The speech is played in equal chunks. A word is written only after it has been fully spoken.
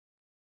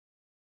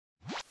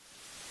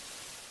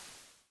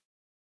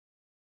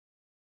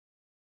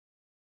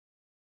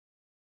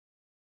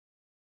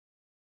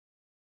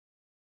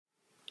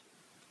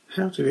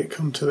How did it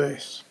come to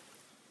this?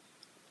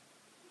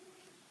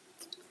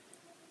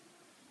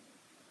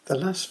 The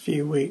last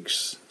few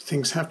weeks,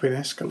 things have been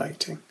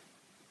escalating,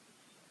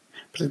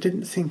 but I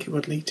didn't think it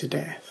would lead to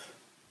death.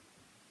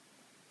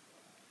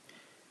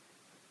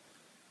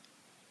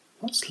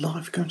 What's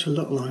life going to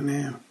look like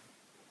now?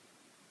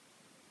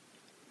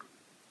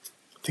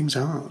 Things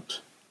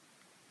aren't,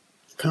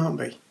 can't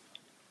be,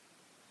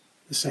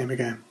 the same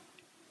again.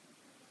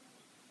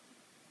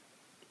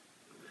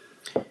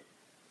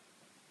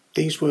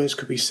 These words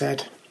could be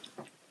said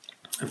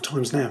of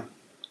times now.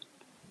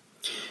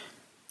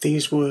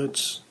 These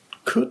words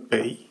could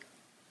be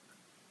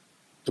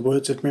the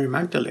words of Mary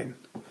Magdalene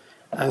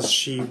as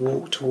she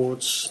walked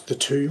towards the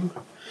tomb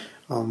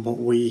on what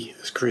we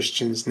as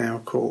Christians now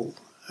call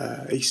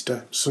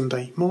Easter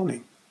Sunday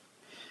morning.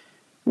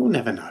 We'll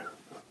never know.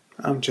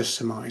 I'm just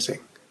surmising.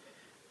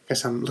 I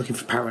guess I'm looking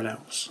for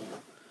parallels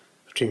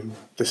between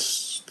the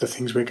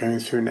things we're going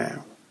through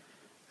now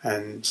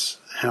and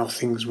how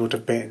things would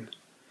have been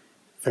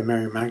for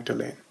Mary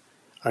Magdalene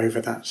over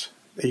that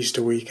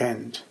Easter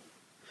weekend.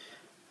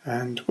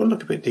 And we'll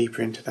look a bit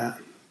deeper into that,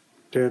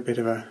 do a bit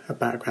of a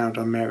background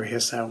on Mary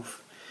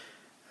herself,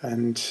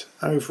 and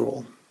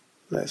overall,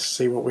 let's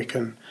see what we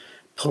can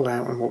pull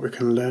out and what we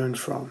can learn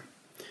from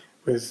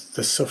with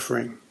the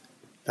suffering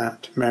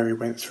that Mary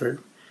went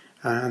through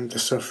and the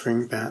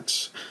suffering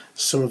that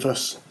some of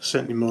us,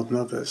 certainly more than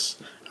others,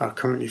 are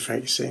currently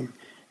facing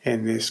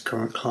in this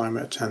current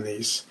climate and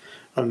these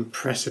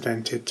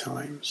unprecedented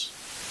times.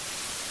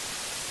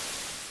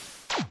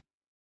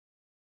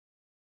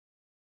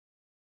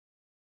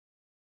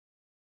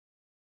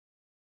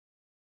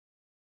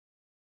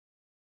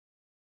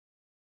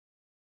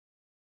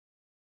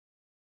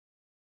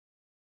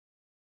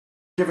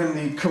 Given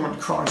the current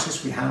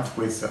crisis we have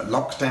with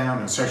lockdown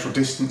and social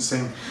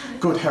distancing,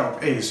 good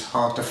help is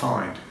hard to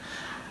find.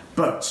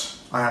 But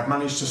I have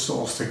managed to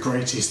source the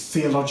greatest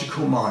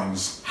theological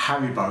minds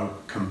Haribo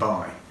can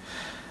buy.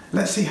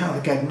 Let's see how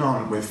they're getting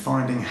on with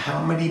finding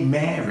how many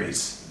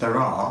Marys there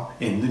are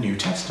in the New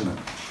Testament.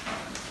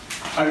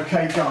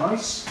 Okay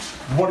guys,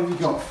 what have you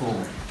got for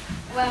me?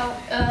 Well,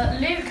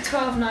 Luke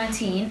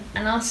 12:19,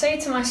 and I'll say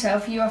to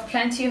myself, you have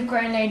plenty of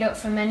grain laid up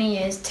for many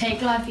years,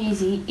 take life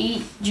easy,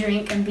 eat,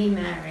 drink and be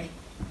merry.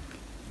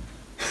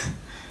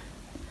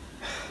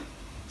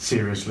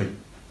 Seriously,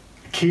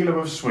 a kilo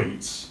of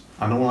sweets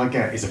and all I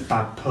get is a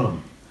bad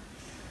pun.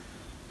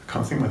 I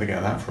can't think where they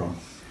get that from.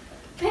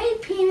 Pay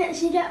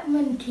peanuts, you get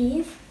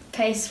monkeys.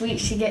 Pay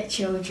sweets, you get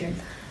children.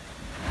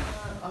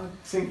 I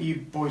think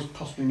you boys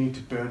possibly need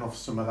to burn off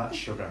some of that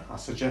sugar. I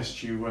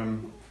suggest you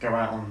go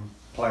out and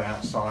play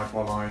outside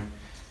while I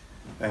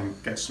then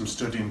get some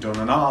studying done,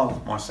 and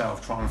I'll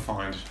myself try and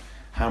find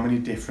how many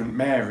different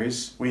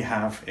Marys we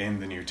have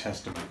in the New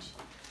Testament.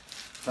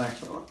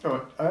 Thanks. Oi,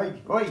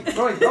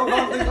 hold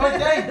on,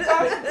 James.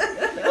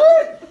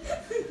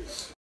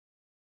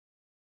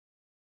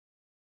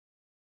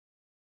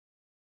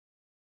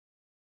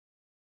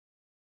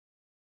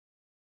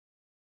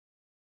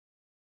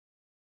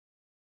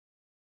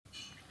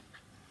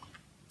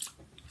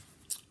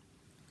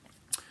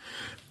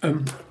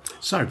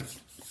 So,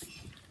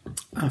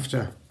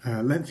 after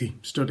a lengthy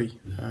study,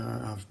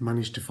 I've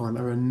managed to find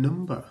there are a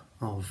number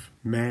of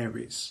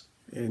Marys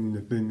in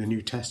the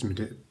New Testament.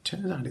 It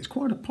turns out it's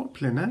quite a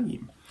popular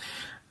name.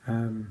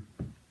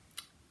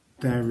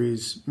 There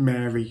is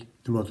Mary,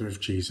 the mother of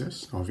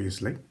Jesus,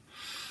 obviously.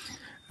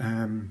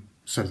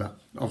 So that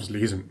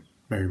obviously isn't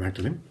Mary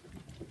Magdalene.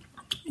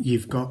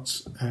 You've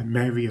got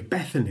Mary of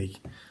Bethany.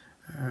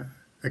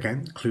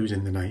 Again, clues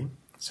in the name,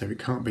 so it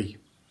can't be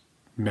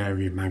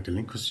Mary of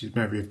Magdalene because she's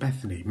Mary of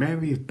Bethany.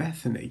 Mary of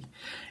Bethany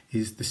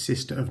is the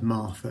sister of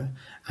Martha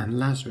and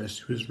Lazarus,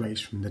 who was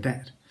raised from the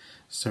dead.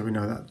 So we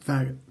know that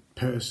that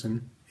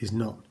person is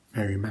not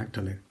Mary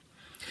Magdalene.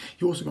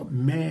 You also got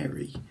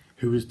Mary,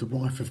 who was the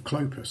wife of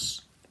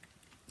Clopas.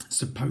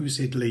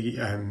 Supposedly,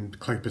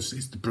 Clopas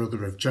is the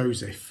brother of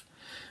Joseph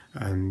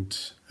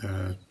and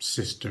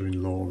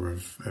sister-in-law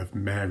of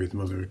Mary, the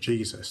mother of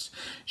Jesus.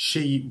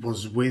 She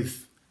was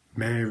with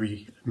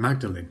Mary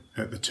Magdalene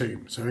at the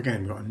tomb. So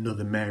again, we've got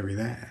another Mary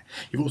there.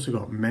 You've also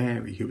got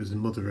Mary, who was the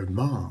mother of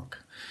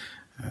Mark.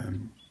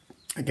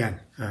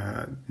 Again,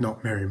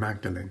 not Mary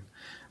Magdalene.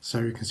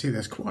 So you can see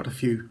there's quite a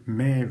few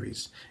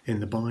Marys in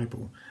the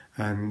Bible,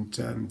 and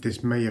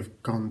this may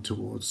have gone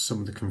towards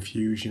some of the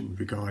confusion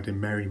regarding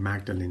Mary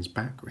Magdalene's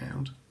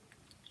background.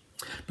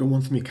 But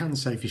one thing we can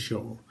say for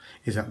sure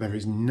is that there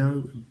is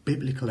no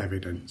biblical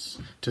evidence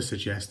to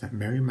suggest that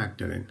Mary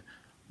Magdalene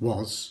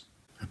was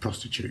a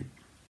prostitute.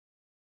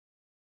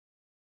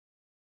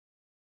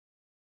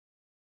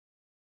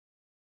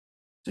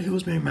 So who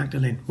was Mary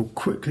Magdalene? We'll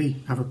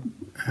quickly have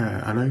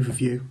an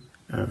overview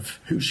of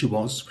who she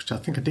was, which I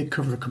think I did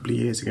cover a couple of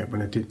years ago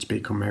when I did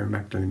speak on Mary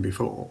Magdalene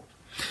before.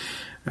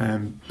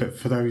 But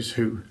for those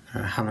who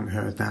haven't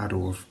heard that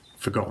or have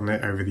forgotten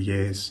it over the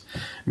years,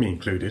 me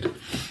included,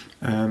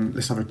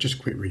 let's have a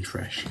just quick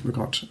refresh. We've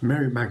got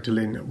Mary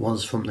Magdalene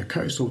was from the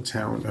coastal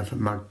town of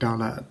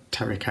Magdala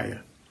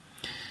Tarichea.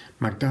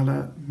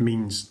 Magdala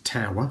means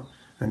tower,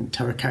 and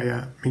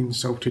Tarakeia means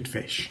salted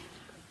fish.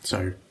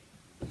 So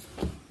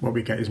what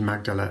we get is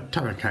Magdala.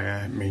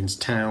 Tarakeia means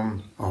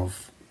town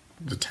of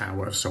the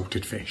tower of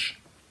salted fish.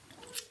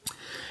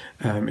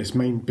 Its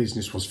main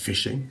business was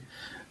fishing,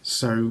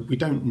 so we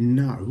don't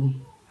know,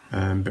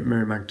 but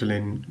Mary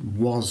Magdalene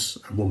was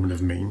a woman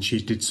of means.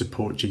 She did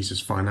support Jesus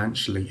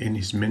financially in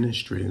his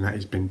ministry, and that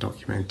has been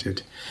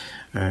documented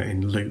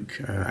in Luke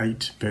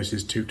 8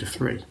 verses 2 to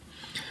 3.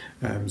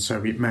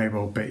 So it may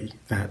well be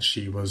that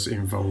she was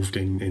involved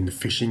in the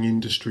fishing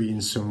industry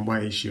in some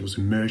way. She was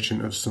a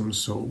merchant of some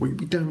sort. We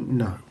don't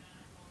know.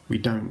 We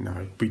don't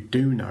know. We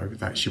do know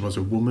that she was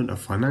a woman of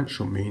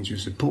financial means who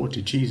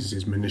supported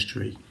Jesus'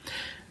 ministry,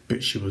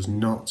 but she was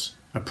not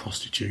a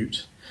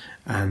prostitute,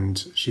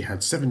 and she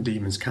had 7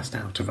 demons cast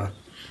out of her.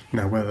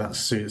 Now, whether that's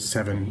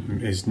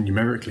 7 is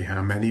numerically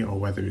how many, or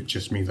whether it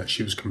just means that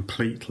she was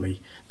completely,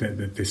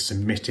 the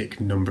Semitic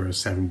number of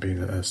 7 being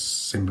a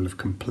symbol of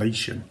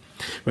completion,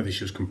 whether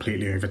she was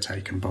completely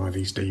overtaken by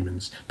these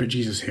demons. But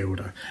Jesus healed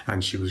her,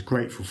 and she was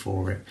grateful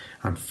for it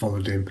and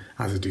followed him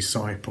as a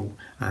disciple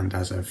and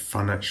as a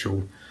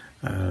financial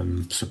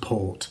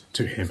support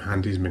to him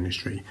and his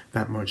ministry.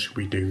 That much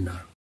we do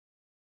know.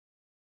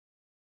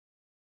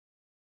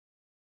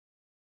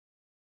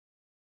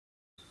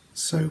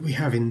 So we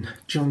have in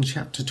John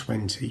chapter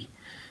 20,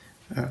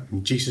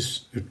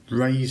 Jesus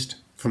raised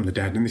from the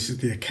dead, and this is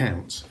the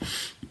account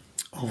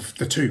of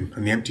the tomb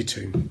and the empty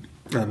tomb.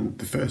 And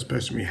the first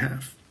person we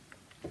have,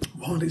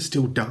 while it's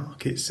still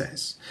dark, it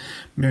says,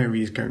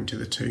 Mary is going to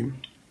the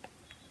tomb.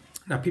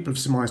 Now, people have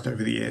surmised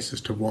over the years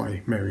as to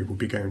why Mary will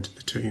be going to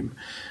the tomb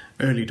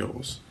early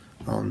doors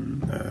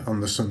on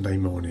the Sunday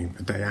morning,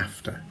 the day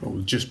after, or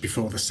just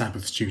before the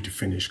Sabbath's due to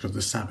finish, because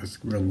the Sabbath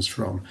runs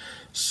from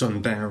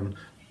sundown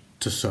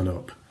to sun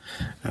up.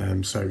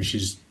 So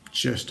she's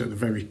just at the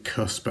very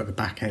cusp, at the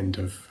back end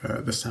of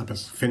the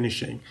Sabbath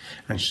finishing,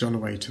 and she's on her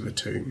way to the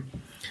tomb.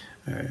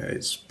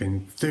 It's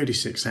been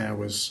 36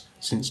 hours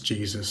since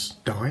Jesus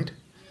died.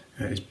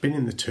 It's been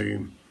in the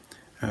tomb,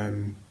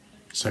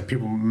 so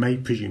people may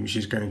presume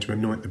she's going to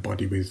anoint the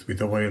body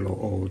with oil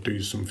or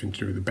do something to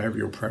do with the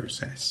burial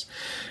process.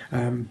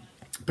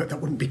 But that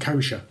wouldn't be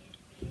kosher.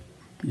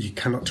 You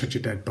cannot touch a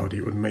dead body.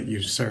 It would make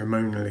you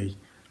ceremonially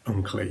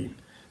unclean.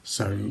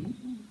 So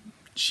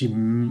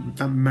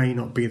that may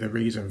not be the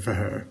reason for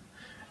her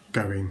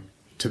going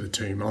to the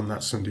tomb on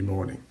that Sunday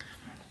morning.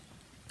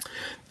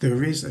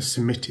 There is a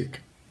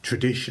Semitic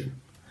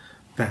tradition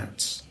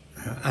that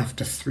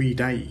after 3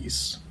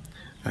 days,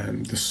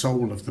 the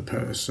soul of the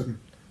person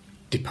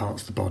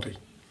departs the body.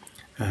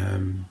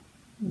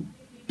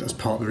 That's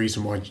part of the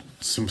reason why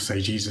some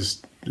say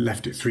Jesus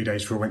left it 3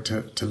 days before he went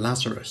to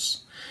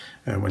Lazarus,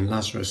 when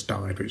Lazarus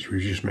died, which we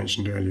just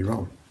mentioned earlier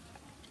on.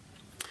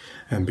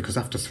 Because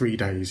after 3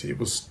 days, it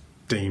was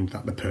deemed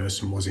that the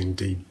person was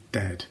indeed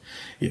dead.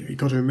 You've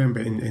got to remember,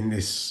 in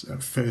this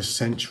first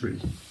century,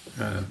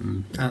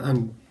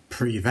 and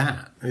pre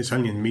that, it's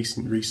only in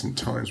recent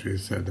times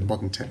with the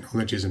modern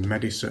technologies and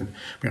medicine,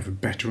 we have a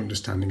better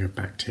understanding of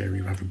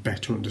bacteria, we have a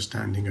better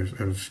understanding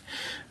of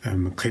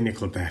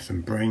clinical death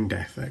and brain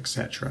death,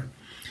 etc.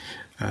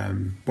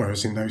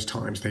 Whereas in those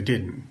times they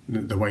didn't.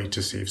 The way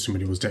to see if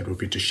somebody was dead would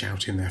be to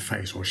shout in their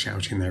face or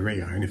shout in their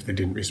ear, and if they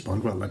didn't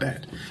respond, well, they're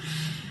dead.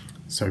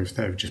 So if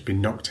they've just been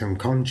knocked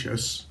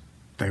unconscious,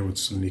 they would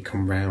suddenly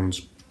come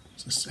round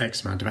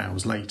X amount of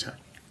hours later.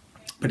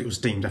 But it was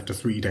deemed after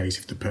 3 days,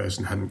 if the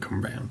person hadn't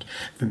come round,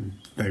 then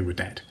they were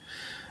dead.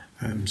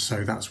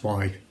 So that's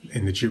why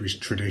in the Jewish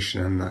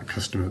tradition and that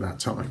custom at that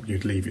time,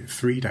 you'd leave it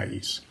 3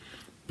 days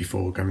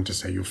before going to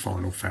say your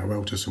final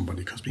farewell to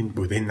somebody, because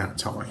within that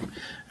time,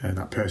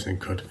 that person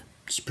could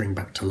spring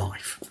back to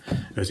life,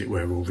 as it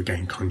were, or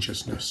regain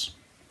consciousness.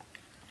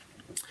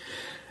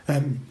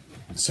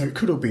 So it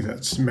could all be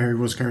that Mary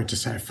was going to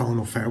say a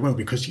final farewell,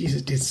 because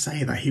Jesus did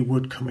say that he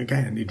would come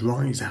again. He'd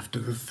rise after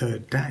the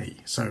 3rd day.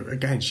 So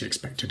again, she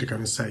expected to go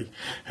and say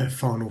her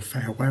final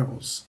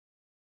farewells.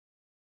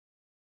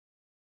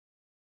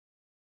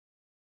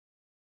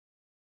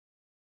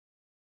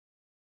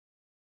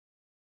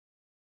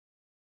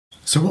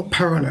 So what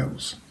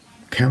parallels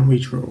can we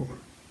draw?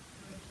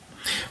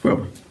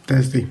 Well,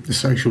 there's the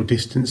social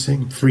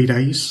distancing, 3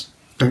 days,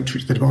 don't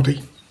touch the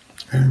body.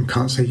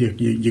 Can't say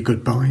your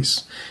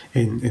goodbyes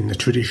in the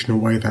traditional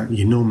way that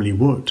you normally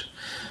would.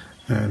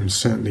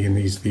 Certainly in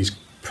these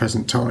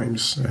present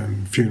times,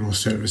 funeral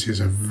services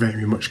are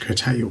very much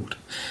curtailed.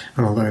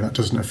 And although that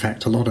doesn't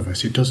affect a lot of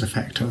us, it does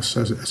affect us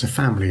as a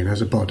family and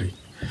as a body.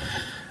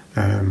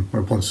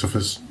 Where one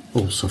suffers,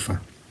 all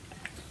suffer.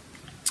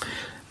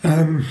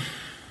 When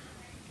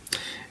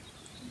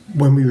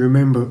we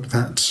remember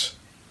that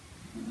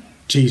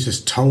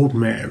Jesus told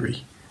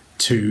Mary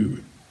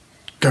to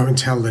go and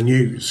tell the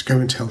news, go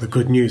and tell the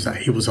good news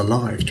that he was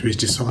alive to his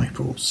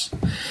disciples.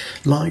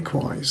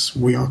 Likewise,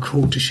 we are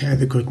called to share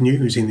the good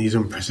news in these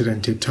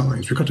unprecedented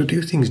times. We've got to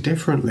do things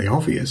differently,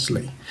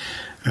 obviously,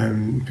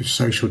 with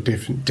social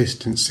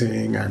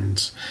distancing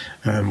and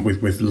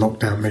with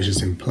lockdown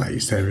measures in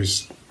place. There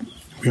is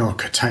we are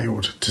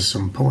curtailed to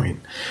some point,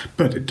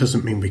 but it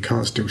doesn't mean we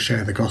can't still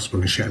share the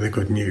gospel and share the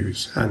good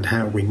news, and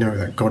how we know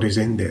that God is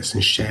in this,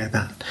 and share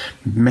that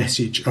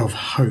message of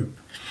hope,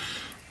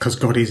 because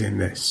God is in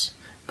this.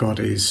 God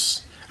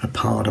is a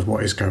part of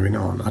what is going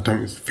on. I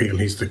don't feel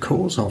he's the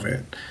cause of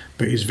it,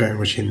 but he's very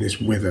much in this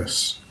with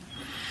us.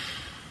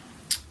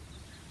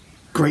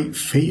 Great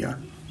fear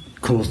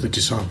caused the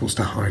disciples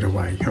to hide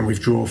away and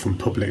withdraw from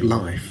public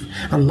life.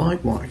 And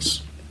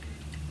likewise,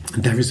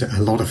 there is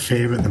a lot of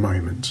fear at the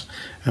moment.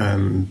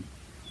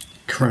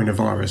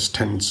 Coronavirus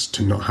tends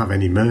to not have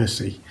any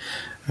mercy.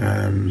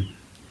 And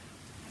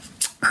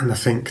I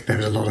think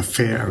there's a lot of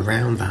fear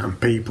around that, and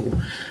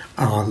people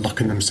are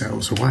locking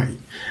themselves away.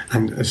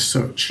 And as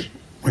such,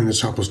 when the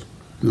disciples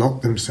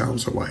locked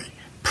themselves away,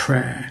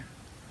 prayer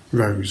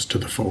rose to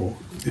the fore.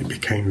 It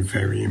became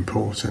very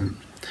important.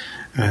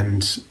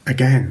 And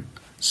again,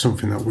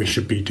 something that we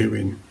should be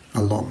doing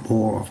a lot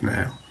more of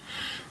now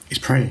is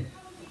praying.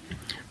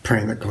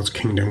 Praying that God's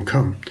kingdom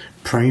come.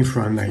 Praying for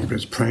our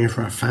neighbours, praying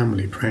for our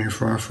family, praying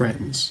for our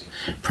friends.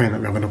 Praying that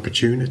we have an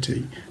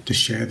opportunity to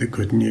share the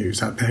good news,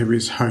 that there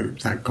is hope,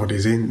 that God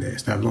is in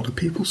this. There are a lot of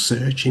people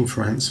searching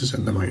for answers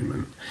at the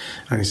moment.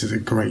 And this is a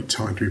great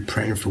time to be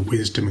praying for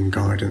wisdom and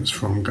guidance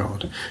from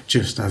God,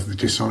 just as the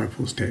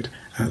disciples did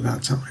at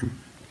that time.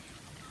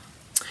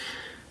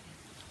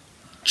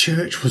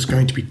 Church was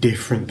going to be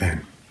different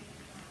then.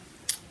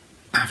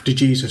 After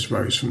Jesus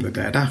rose from the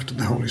dead, after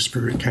the Holy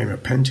Spirit came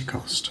at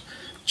Pentecost,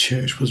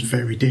 church was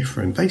very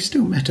different. They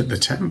still met at the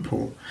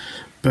temple,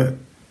 but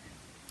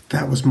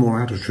that was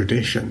more out of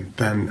tradition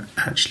than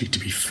actually to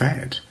be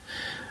fed.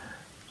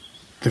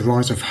 The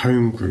rise of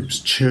home groups,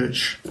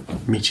 church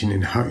meeting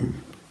in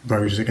home,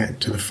 rose again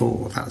to the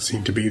fore. That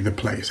seemed to be the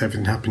place.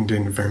 Everything happened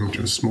in very much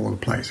of a smaller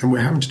place. And we're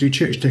having to do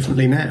church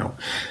differently now.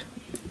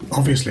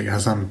 Obviously,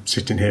 as I'm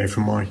sitting here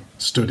from my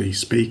study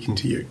speaking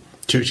to you,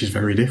 church is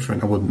very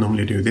different. I wouldn't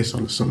normally do this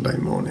on a Sunday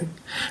morning.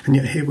 And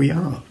yet here we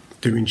are,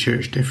 doing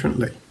church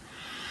differently.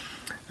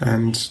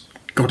 And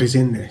God is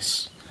in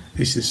this.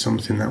 This is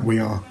something that we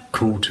are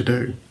called to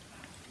do.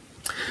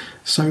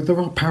 So there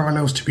are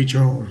parallels to be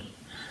drawn.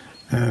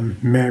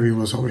 Mary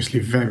was obviously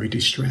very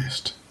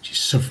distressed. She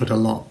suffered a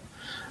lot,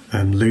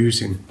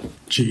 losing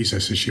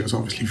Jesus, as she was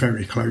obviously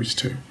very close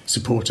to,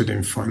 supported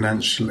him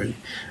financially.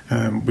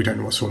 We don't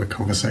know what sort of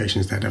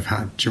conversations they'd have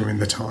had during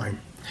the time.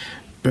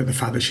 But the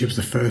fact that she was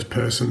the first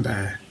person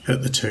there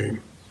at the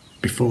tomb,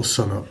 before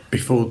sunup,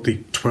 before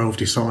the 12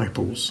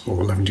 disciples,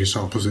 or 11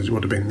 disciples as it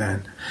would have been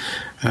then,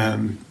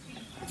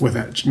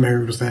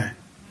 Mary was there.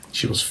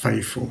 She was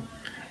faithful,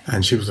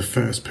 and she was the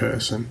first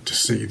person to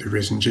see the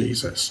risen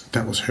Jesus.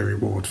 That was her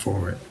reward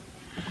for it.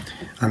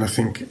 And I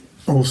think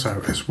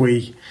also, as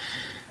we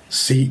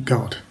seek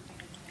God,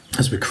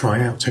 as we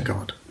cry out to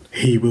God,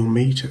 he will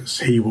meet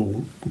us. He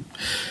will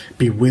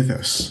be with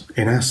us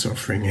in our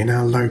suffering, in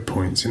our low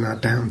points, in our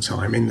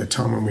downtime, in the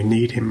time when we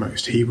need him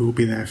most. He will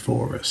be there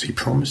for us. He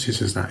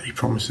promises us that. He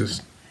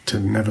promises to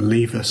never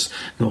leave us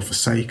nor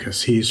forsake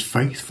us. He is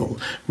faithful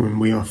when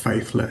we are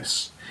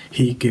faithless.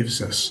 He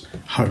gives us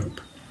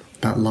hope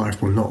that life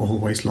will not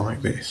always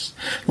like this.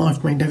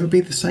 Life may never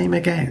be the same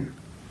again,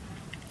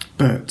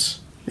 but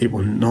it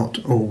will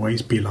not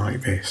always be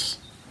like this.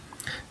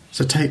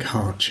 So take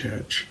heart,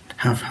 church.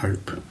 Have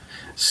hope.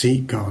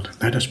 Seek God.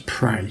 Let us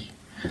pray.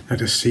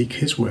 Let us seek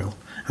his will,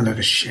 and let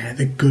us share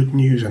the good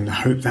news and the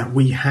hope that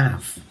we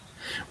have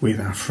with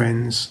our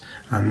friends,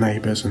 our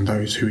neighbours, and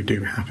those who we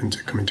do happen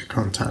to come into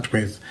contact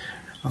with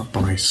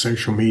by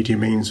social media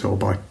means or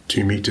by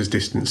 2 meters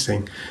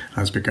distancing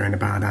as we're going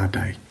about our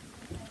day.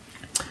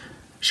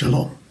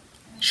 Shalom.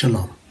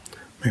 Shalom.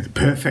 May the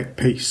perfect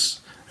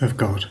peace of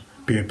God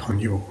be upon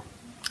you all.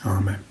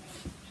 Amen.